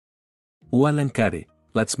Lawncare,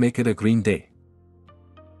 let's make it a green day.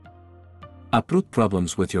 Uproot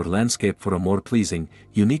problems with your landscape for a more pleasing,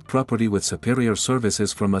 unique property with superior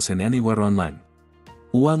services from us in anywhere online.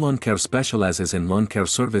 Lawncare specializes in lawn care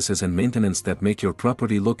services and maintenance that make your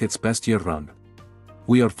property look its best year-round.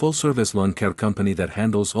 We are full-service lawn care company that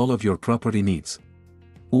handles all of your property needs.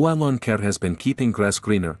 Lawncare has been keeping grass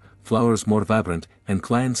greener, flowers more vibrant, and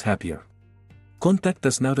clients happier. Contact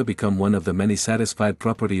us now to become one of the many satisfied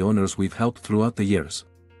property owners we've helped throughout the years.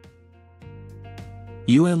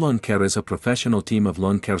 Lawncare is a professional team of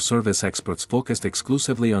lawn care service experts focused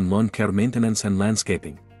exclusively on lawn care maintenance and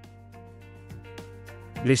landscaping.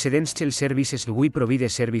 Residential services. We provide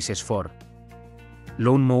services for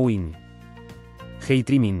lawn mowing, hay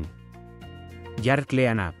trimming, yard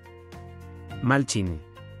cleanup, mulching,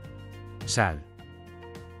 sod,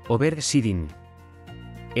 overseeding,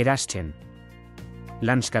 aeration,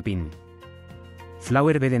 landscaping,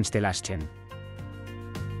 flower bed installation.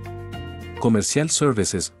 Commercial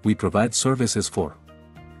services. We provide services for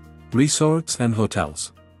resorts and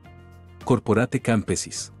hotels, corporate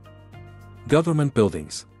campuses, government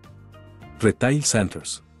buildings, retail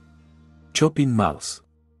centers, shopping malls,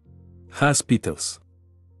 hospitals,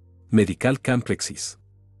 medical complexes,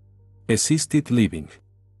 assisted living,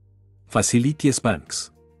 facilities, banks,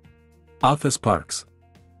 office parks,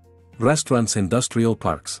 restaurants, industrial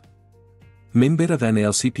parks. Member of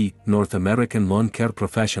NLCP, North American Lawn Care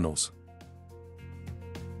Professionals.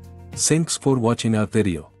 Thanks for watching our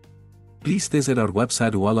video. Please visit our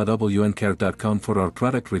website lawncare.com for our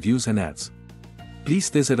product reviews and ads. Please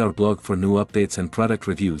visit our blog for new updates and product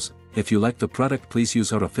reviews. If you like the product, please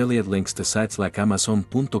use our affiliate links to sites like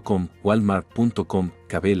Amazon.com, Walmart.com,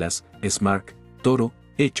 Cabela's, Smart, Toro,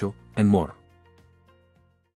 Hecho, and more.